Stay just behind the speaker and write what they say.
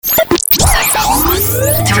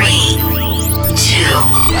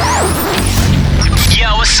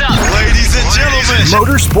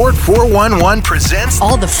Motorsport 411 presents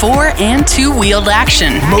all the four- and two-wheeled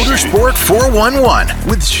action. Motorsport 411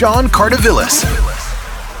 with Sean Cardavillis.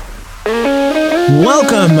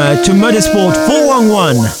 Welcome to Motorsport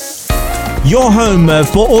 411, your home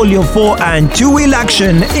for all your four- and two-wheel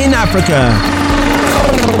action in Africa.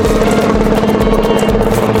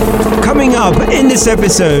 Coming up in this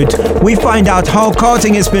episode, we find out how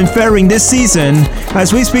karting has been faring this season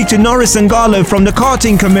as we speak to Norris Ngalo from the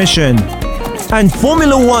Karting Commission. And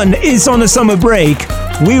Formula One is on a summer break.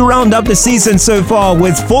 We round up the season so far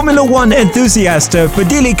with Formula One enthusiast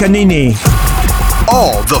Fadili Kanini.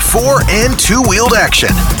 All the four- and two-wheeled action.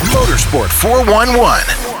 Motorsport 411.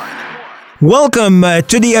 Welcome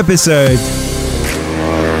to the episode.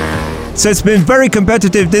 So it's been very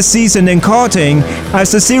competitive this season in karting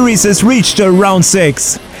as the series has reached round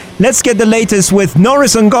 6. Let's get the latest with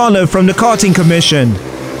Norris Ngalo from the Karting Commission.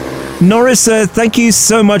 Norris, thank you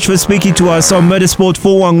so much for speaking to us on Motorsport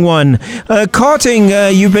 411.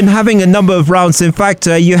 Karting, you've been having a number of rounds. In fact,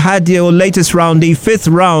 you had your latest round, the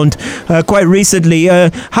 5th round, quite recently.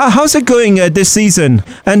 How's it going this season?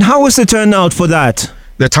 And how was the turnout for that?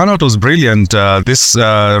 The turnout was brilliant. This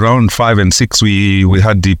round 5 and 6, we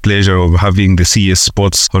had the pleasure of having the CES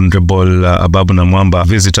Sports Honorable Ababu Namwamba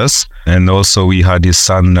visit us. And also we had his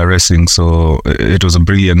son racing. So it was a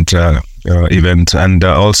brilliant event. And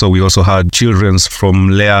we also had children from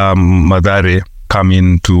Lea Madare come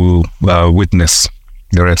in to witness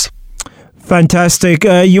the race. Fantastic.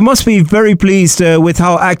 You must be very pleased with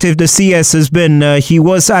how active the CS has been. He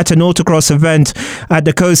was at an autocross event at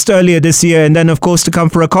the coast earlier this year, and then, of course, to come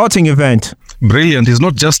for a karting event. Brilliant. He's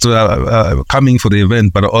not just coming for the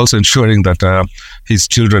event, but also ensuring that his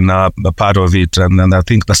children are a part of it. And I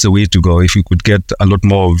think that's the way to go. If you could get a lot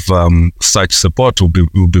more of such support, would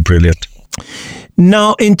be brilliant.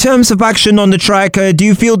 Now, in terms of action on the track, do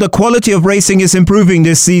you feel the quality of racing is improving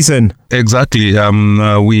this season? Exactly.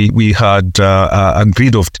 We had a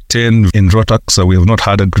grid of 10 in Rotax. So we have not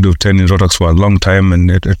had a grid of 10 in Rotax for a long time.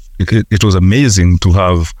 And it was amazing to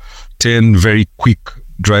have 10 very quick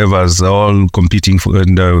drivers all competing for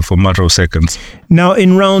a matter of seconds. Now,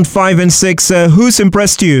 in round 5 and 6, who's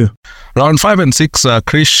impressed you? Round 5 and 6,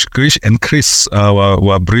 Krish and Chris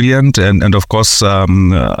were brilliant, and of course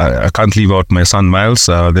I can't leave out my son Miles.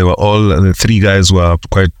 They were all the 3 guys were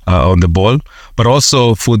quite on the ball. But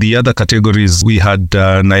also for the other categories, we had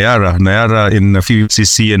Nayara in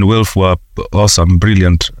 50cc and Wilf were awesome,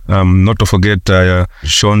 brilliant. Not to forget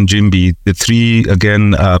Sean Jimby. The 3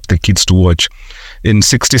 again are the kids to watch. In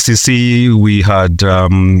 60cc, we had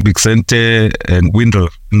Vicente and Windle,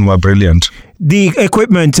 and were brilliant. The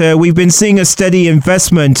equipment, we've been seeing a steady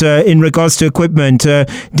investment in regards to equipment.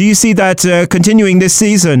 Do you see that continuing this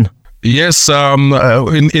season? Yes,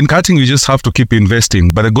 in karting, you just have to keep investing.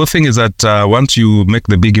 But the good thing is that once you make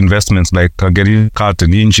the big investments, like getting a kart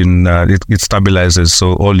and engine, it stabilizes.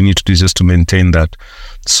 So all you need to do is just to maintain that.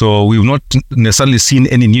 So we've not necessarily seen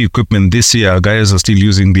any new equipment this year. Guys are still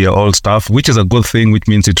using their old stuff, which is a good thing, which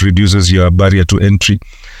means it reduces your barrier to entry.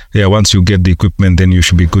 Yeah, once you get the equipment, then you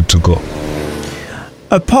should be good to go.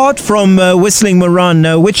 Apart from Whistling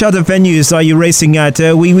Moran, which other venues are you racing at?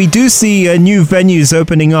 We do see new venues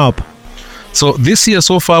opening up. So this year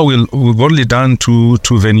so far, we've only done two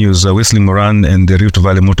venues, Whistling Moran and the Rift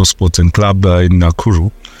Valley Motorsports and Club in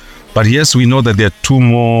Nakuru. But yes, we know that there are 2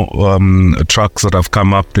 more tracks that have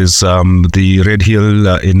come up. There's the Red Hill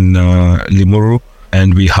in Limuru,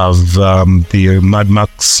 and we have the Mad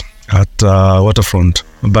Max at Waterfront.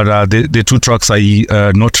 But the 2 tracks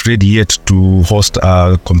are not ready yet to host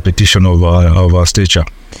a competition of our stature.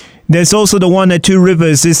 There's also the one at 2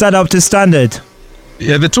 Rivers. Is that up to standard?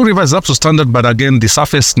 Yeah, the 2 Rivers is up to standard, but again, the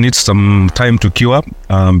surface needs some time to cure up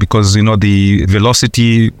because the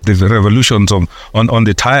velocity, the revolutions on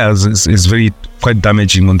the tires is quite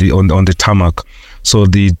damaging on the tarmac. So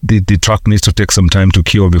the track needs to take some time to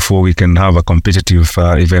cure before we can have a competitive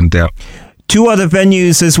event there. 2 other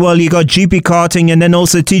venues as well. You got GP Karting and then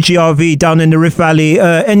also TGRV down in the Rift Valley.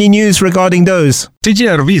 Any news regarding those?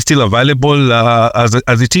 TGRV is still available. As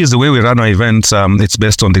it is, the way we run our events, it's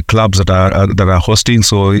based on the clubs that are hosting.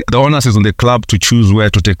 So the onus is on the club to choose where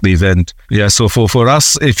to take the event. Yeah. So for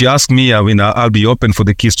us, if you ask me, I'll be open for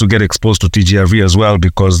the kids to get exposed to TGRV as well,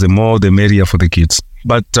 because the more the merrier for the kids.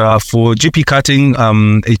 But for GP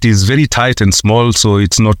Karting, it is very tight and small, so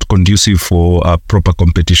it's not conducive for a proper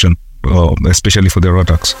competition. Especially for the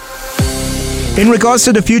Rotax. In regards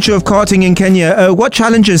to the future of karting in Kenya, what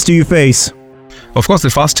challenges do you face? Of course, the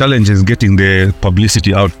first challenge is getting the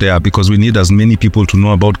publicity out there, because we need as many people to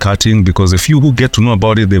know about karting, because the few who get to know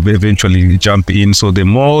about it, they eventually jump in. So the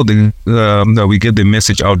more we get the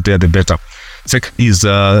message out there, the better. Second is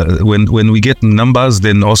when we get numbers,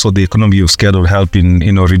 then also the economy of scale will help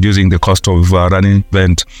in reducing the cost of running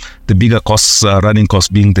event. The bigger costs, running costs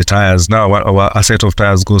being the tires. Now our set of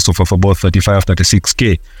tires goes for about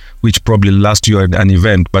 36K, which probably last year at an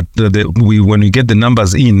event. But when we get the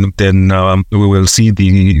numbers in, then we will see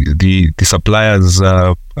the suppliers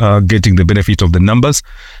getting the benefit of the numbers,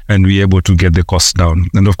 and we're able to get the costs down.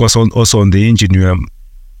 And of course, also on the engine,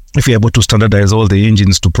 if you're able to standardize all the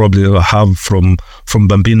engines to probably have from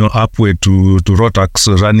Bambino upward to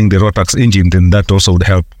Rotax, running the Rotax engine, then that also would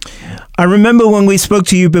help. I remember when we spoke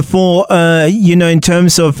to you before, in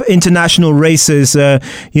terms of international races,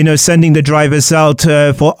 sending the drivers out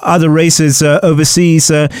for other races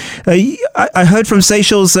overseas. I heard from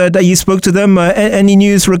Seychelles that you spoke to them. Any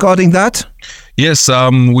news regarding that? Yes, we're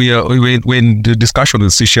in the discussion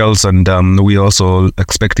with Seychelles, and we're also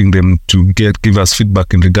expecting them to give us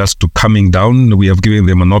feedback in regards to coming down. We have given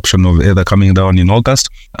them an option of either coming down in August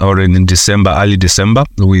or in December, early December.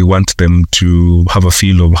 We want them to have a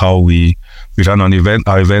feel of how we run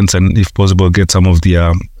our events, and if possible, get some of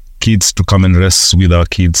their kids to come and race with our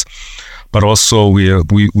kids. But also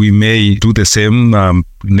we may do the same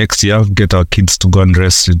next year, get our kids to go and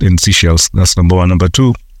race in Seychelles. That's number one. Number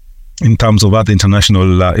two, in terms of other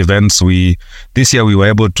international events, this year we were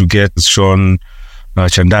able to get Sean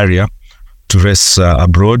Chandaria to race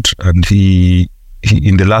abroad, and he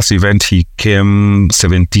in the last event he came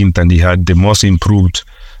 17th, and he had the most improved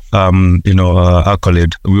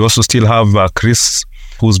accolade. We also still have Chris,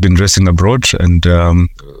 who's been racing abroad, and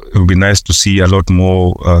it would be nice to see a lot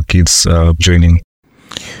more kids joining.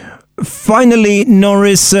 Finally,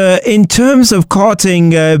 Norris, in terms of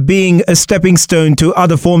karting being a stepping stone to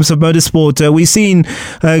other forms of motorsport, we've seen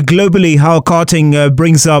globally how karting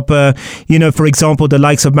brings up, for example, the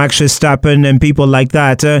likes of Max Verstappen and people like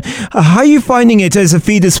that. How are you finding it as a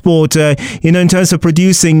feeder sport, in terms of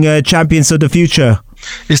producing champions of the future?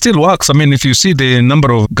 It still works. I mean, if you see the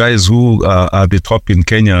number of guys who are at the top in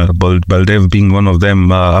Kenya, Baldev being one of them,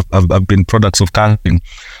 have been products of karting.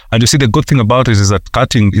 And you see, the good thing about it is that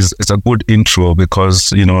karting is a good intro, because,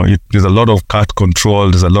 there's a lot of kart control,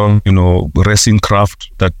 there's a lot, racing craft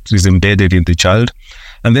that is embedded in the child.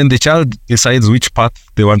 And then the child decides which path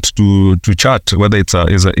they want to chart, whether it's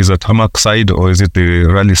a tarmac side or is it the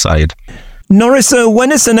rally side. Norris,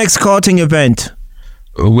 when is the next karting event?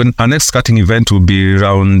 When our next karting event will be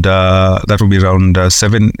around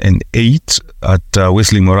 7 and 8 at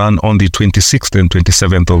Whistling Moran on the 26th and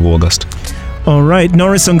 27th of August. All right,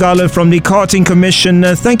 Norris Ongala from the Karting Commission.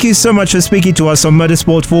 Thank you so much for speaking to us on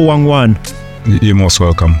Motorsport 411. You're most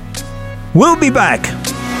welcome. We'll be back.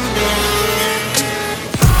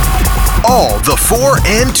 All the 4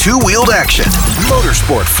 and 2-wheeled action.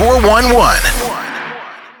 Motorsport 411.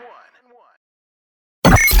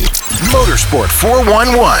 Motorsport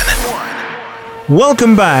 411.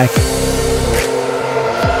 Welcome back.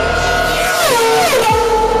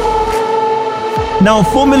 Now,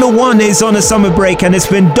 Formula One is on a summer break, and it's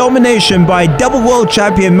been domination by double world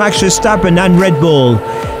champion Max Verstappen and Red Bull.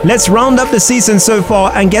 Let's round up the season so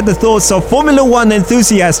far and get the thoughts of Formula One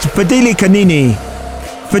enthusiast Fadili Kanini.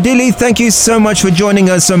 Fadili, thank you so much for joining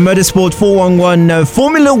us on Motorsport 411.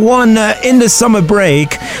 Formula One in the summer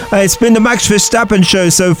break. It's been the Max Verstappen show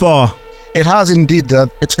so far. It has indeed.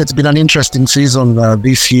 It's been an interesting season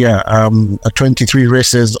this year. 23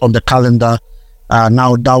 races on the calendar,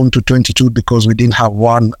 now down to 22 because we didn't have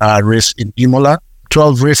one race in Imola.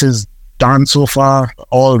 12 races done so far,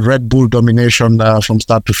 all Red Bull domination from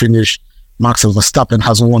start to finish. Max Verstappen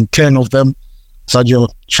has won 10 of them. Sergio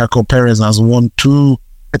Checo Perez has won 2.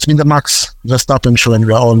 It's been the Max Verstappen show, and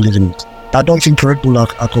we're all living it. I don't think Red Bull are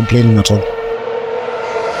complaining at all.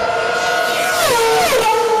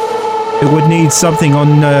 It would need something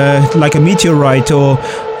on like a meteorite or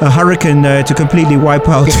a hurricane to completely wipe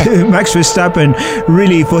out Max Verstappen,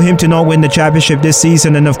 really, for him to not win the championship this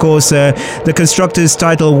season. And of course, the Constructors'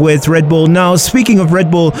 title with Red Bull. Now, speaking of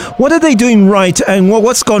Red Bull, what are they doing right, and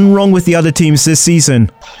what's gone wrong with the other teams this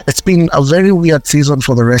season? It's been a very weird season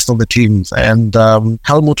for the rest of the teams. And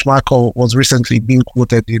Helmut Marko was recently being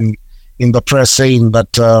quoted in the press saying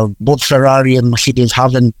that both Ferrari and Mercedes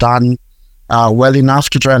haven't done well enough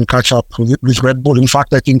to try and catch up with Red Bull. In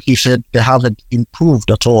fact, I think he said they haven't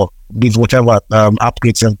improved at all with whatever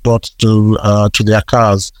upgrades they've brought to their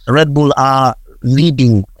cars. Red Bull are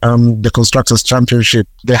leading the Constructors' Championship.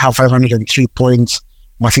 They have 503 points.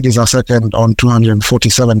 Mercedes are second on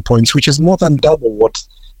 247 points, which is more than double what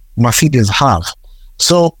Mercedes have.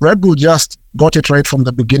 So Red Bull just got it right from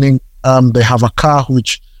the beginning. They have a car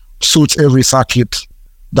which suits every circuit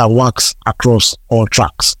that works across all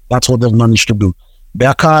tracks. That's what they've managed to do.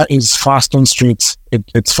 Their car is fast on streets.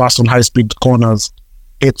 It's fast on high-speed corners.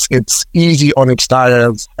 It's easy on its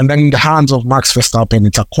tires. And then in the hands of Max Verstappen,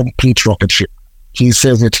 it's a complete rocket ship. He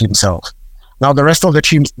says it himself. Now, the rest of the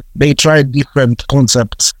teams, they tried different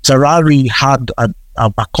concepts. Ferrari had a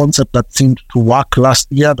concept that seemed to work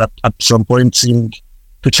last year, that at some point seemed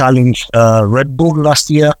to challenge Red Bull last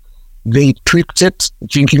year. They tweaked it,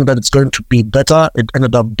 thinking that it's going to be better. It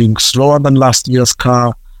ended up being slower than last year's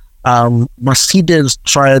car. Mercedes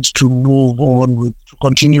tried to move on to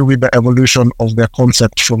continue with the evolution of their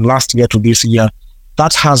concept from last year to this year.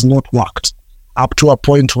 That has not worked, up to a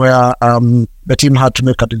point where the team had to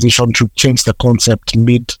make a decision to change the concept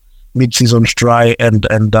mid-season to try and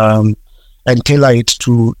tailor it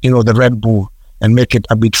to the Red Bull and make it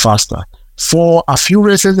a bit faster. For a few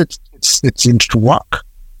races, it seemed to work,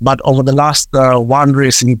 but over the last one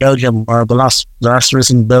race in Belgium, the last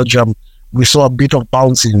race in Belgium, we saw a bit of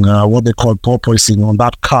bouncing, what they call porpoising on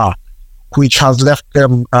that car, which has left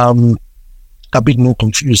them a bit more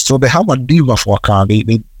confused. So they have a diva for a car.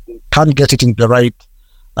 They can't get it in the right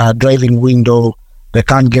driving window. They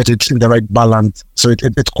can't get it in the right balance. So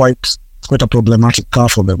it's quite a problematic car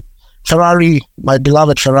for them. Ferrari, my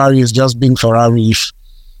beloved Ferrari, is just being Ferrari.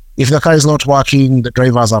 If the car is not working, the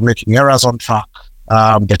drivers are making errors on track.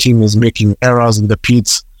 The team is making errors in the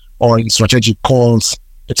pits or in strategic calls.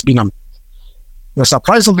 It's been the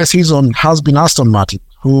surprise of the season has been Aston Martin,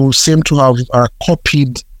 who seem to have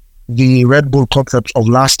copied the Red Bull concept of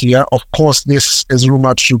last year. Of course, this is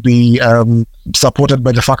rumored to be supported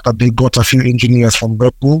by the fact that they got a few engineers from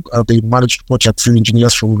Red Bull. They managed to poach a few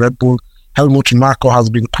engineers from Red Bull. Helmut Marko has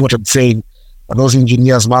been quoted saying that those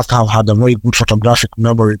engineers must have had a very good photographic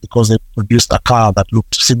memory because they produced a car that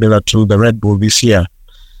looked similar to the Red Bull this year.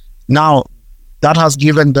 Now, that has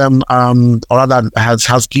given them, or rather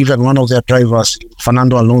has given one of their drivers,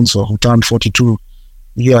 Fernando Alonso, who turned 42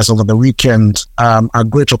 years over the weekend, a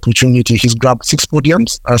great opportunity. He's grabbed 6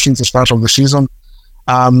 podiums since the start of the season.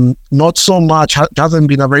 Not so much, it hasn't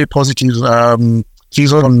been a very positive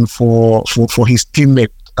season for his teammate,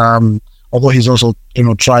 although he's also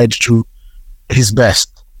tried to his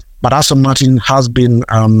best. But Aston Martin has been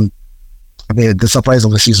the surprise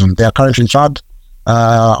of the season. They are currently third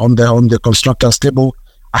on the constructors table,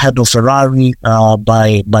 ahead of Ferrari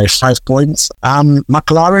by 5 points.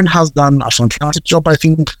 McLaren has done a fantastic job. I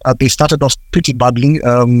think they started off pretty badly.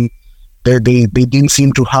 They didn't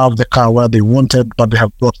seem to have the car where they wanted, but they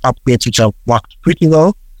have brought upgrades which have worked pretty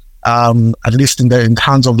well. At least in the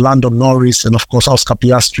hands of Lando Norris and of course Oscar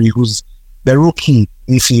Piastri, who's the rookie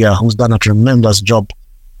this year, who's done a tremendous job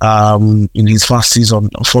in his first season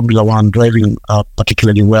of Formula One, driving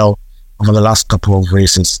particularly well over the last couple of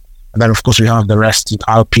races. And then of course we have the rest in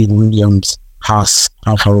Alpine, Williams, Haas,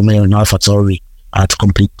 Alfa Romeo and AlphaTauri to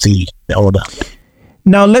complete the order.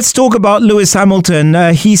 Now let's talk about Lewis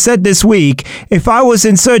Hamilton. He said this week, if I was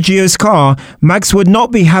in Sergio's car, Max would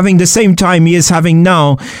not be having the same time he is having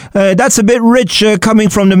now. That's a bit rich coming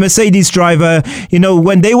from the Mercedes driver.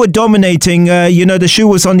 When they were dominating, the shoe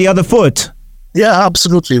was on the other foot. Yeah,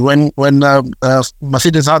 absolutely. When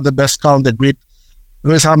Mercedes had the best car on the grid,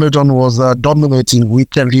 Lewis Hamilton was dominating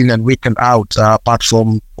weekend in and weekend out, apart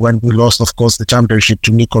from when we lost, of course, the championship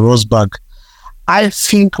to Nico Rosberg. I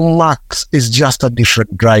think Max is just a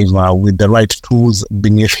different driver with the right tools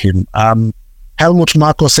beneath him. Helmut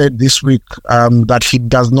Marko said this week that he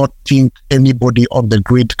does not think anybody on the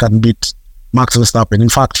grid can beat Max Verstappen. In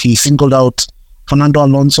fact, he singled out Fernando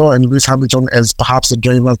Alonso and Lewis Hamilton as perhaps the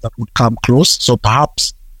drivers that would come close. So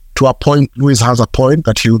perhaps to a point, Lewis has a point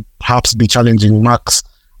that he would perhaps be challenging Max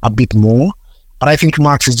a bit more. But I think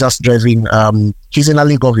Max is just driving, he's in a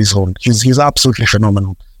league of his own. He's absolutely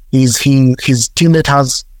phenomenal. His teammate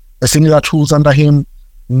has a similar tools under him.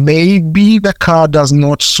 Maybe the car does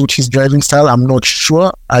not suit his driving style. I'm not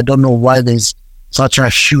sure. I don't know why there's such a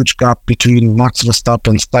huge gap between Max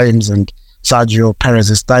Verstappen's times and Sergio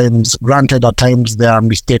Perez's times. Granted, at times there are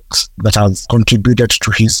mistakes that have contributed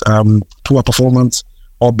to his poor performance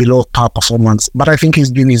or below par performance. But I think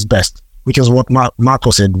he's doing his best, which is what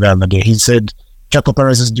Marko said the other day. He said Checo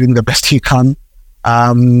Perez is doing the best he can.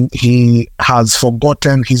 He has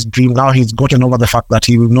forgotten his dream. Now he's gotten over the fact that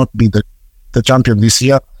he will not be the champion this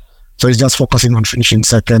year. So he's just focusing on finishing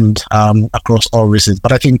second across all races.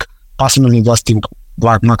 But I think, personally, just think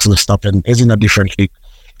like Max Verstappen is in a different league.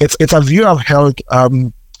 It's a view I've held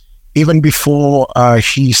even before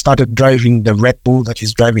he started driving the Red Bull that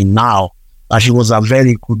he's driving now. He was a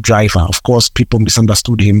very good driver. Of course, people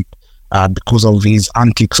misunderstood him because of his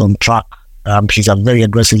antics on track. He's a very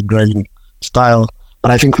aggressive driving style, but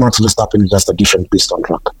I think Max Verstappen is just a different beast on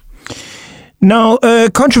track. Now, a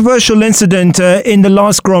controversial incident in the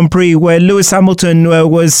last Grand Prix where Lewis Hamilton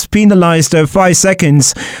was penalised 5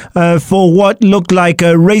 seconds for what looked like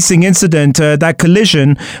a racing incident, that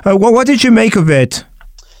collision. What did you make of it?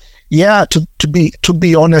 Yeah, to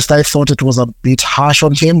be honest, I thought it was a bit harsh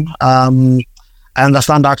on him. I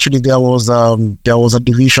understand actually there was a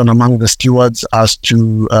division among the stewards as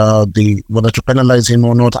to whether to penalise him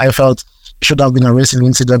or not. I felt it should have been a racing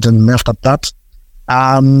incident and left at that.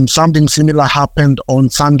 Something similar happened on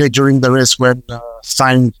Sunday during the race when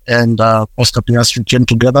Sainz and Oscar Piastri came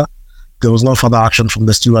together. There was no further action from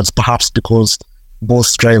the stewards, perhaps because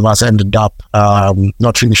both drivers ended up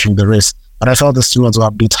not finishing the race. But I felt the stewards were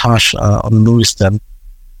a bit harsh on Lewis then.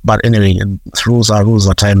 But anyway, rules are rules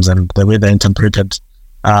at times, and the way they're interpreted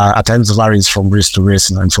at times varies from race to race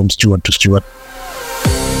and from steward to steward.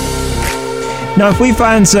 Now, if we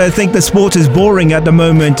fans think the sport is boring at the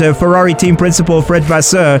moment, Ferrari team principal Fred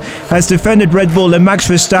Vasseur has defended Red Bull and Max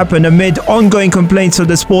Verstappen amid ongoing complaints of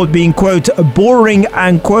the sport being, quote, boring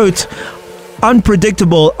and, quote,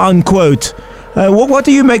 unpredictable, unquote. What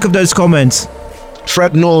do you make of those comments?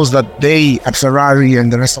 Fred knows that they at Ferrari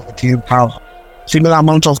and the rest of the team have similar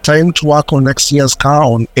amount of time to work on next year's car,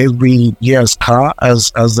 on every year's car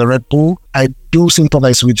as the Red Bull. I do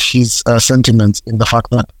sympathize with his sentiments in the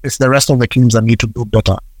fact that it's the rest of the teams that need to do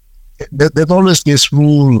better. There's always this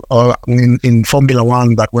rule in Formula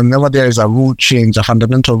One that whenever there is a rule change, a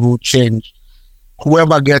fundamental rule change,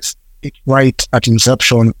 whoever gets it right at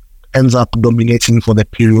inception ends up dominating for the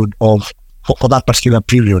period for that particular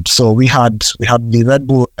period. So we had the Red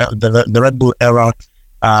Bull the Red Bull era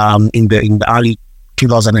in the early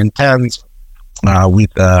 2010s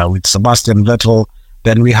with Sebastian Vettel.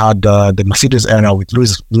 Then we had the Mercedes era with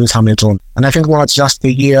Lewis Hamilton. And I think well, it's just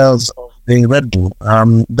the years of the Red Bull.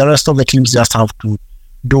 The rest of the teams just have to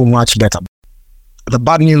do much better. The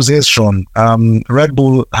bad news is, Sean, Red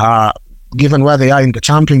Bull, given where they are in the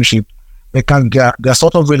championship, they're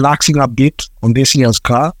sort of relaxing a bit on this year's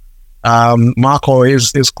car. Marco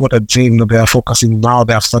is quoted saying that they are focusing now.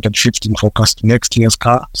 They have started shifting focus to next year's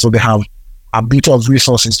car, so they have a bit of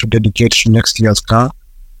resources to dedicate to next year's car,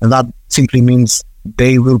 and that simply means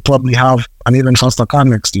they will probably have an even faster car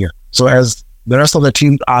next year. So as the rest of the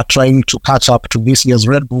team are trying to catch up to this year's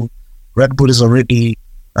Red Bull is already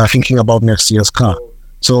thinking about next year's car.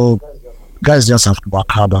 So guys just have to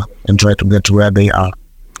work harder and try to get to where they are.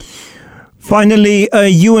 Finally,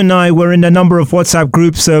 you and I were in a number of WhatsApp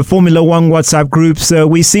groups, Formula One WhatsApp groups.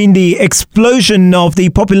 We've seen the explosion of the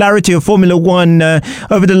popularity of Formula One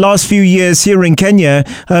over the last few years here in Kenya.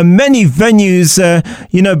 Many venues,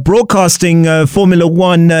 broadcasting Formula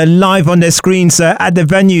One live on their screens at the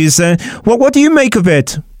venues. What do you make of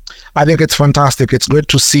it? I think it's fantastic. It's good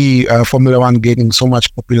to see Formula One gaining so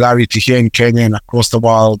much popularity here in Kenya and across the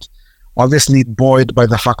world. Obviously buoyed by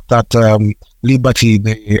the fact that Liberty,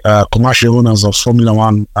 the commercial owners of Formula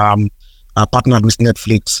One, partnered with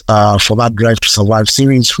Netflix for that Drive to Survive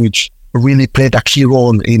series, which really played a key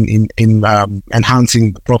role in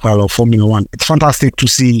enhancing the profile of Formula One. It's fantastic to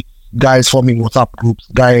see guys forming WhatsApp groups,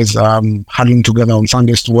 guys huddling together on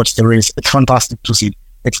Sundays to watch the race. It's fantastic to see.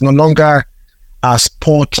 It's no longer a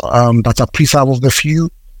sport that's a preserve of the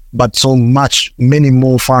few, but many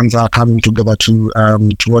more fans are coming together to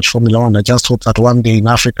watch Formula One. I just hope that one day in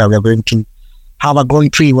Africa we are going to have a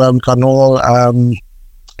Grand Prix where we can all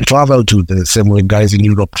travel to the same way guys in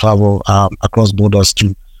Europe travel across borders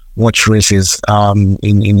to watch races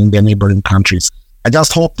in their neighboring countries. I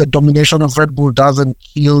just hope the domination of Red Bull doesn't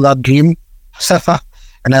kill that dream.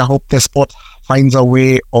 And I hope the sport finds a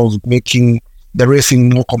way of making the racing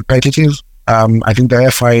more competitive. I think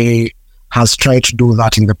the FIA has tried to do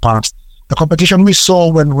that in the past. The competition we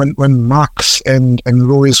saw when Max and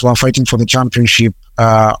Lewis were fighting for the championship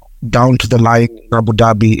down to the line in Abu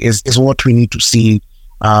Dhabi is what we need to see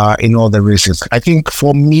in all the races. I think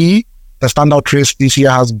for me, the standout race this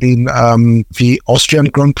year has been the Austrian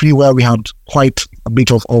Grand Prix, where we had quite a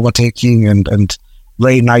bit of overtaking and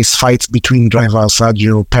very nice fights between drivers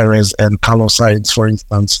Sergio Perez and Carlos Sainz, for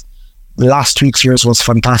instance. Last week's race was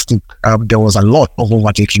fantastic. There was a lot of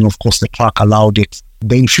overtaking. Of course, the track allowed it.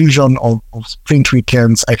 The infusion of sprint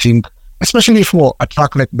weekends, I think, especially for a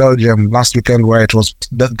track like Belgium last weekend, where it was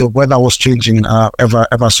the weather was changing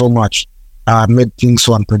ever so much, made things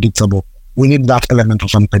so unpredictable. We need that element of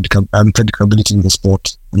unpredictability in the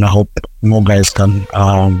sport, and I hope that more guys can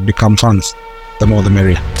become fans. The more the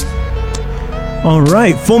merrier. All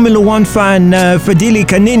right, Formula One fan Fadili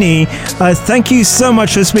Kanini, thank you so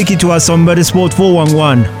much for speaking to us on Motorsport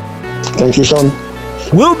 411. Thank you, Sean.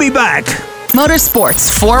 We'll be back.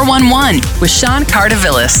 Motorsports 411 with Sean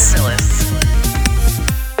Cardavillis.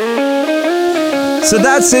 So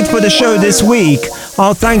that's it for the show this week.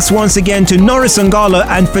 Our thanks once again to Norris Ongala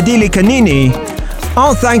and Fadili Kanini.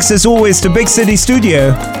 Our thanks as always to Big City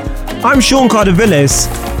Studio. I'm Sean Carter-Villis.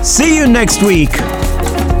 See you next week.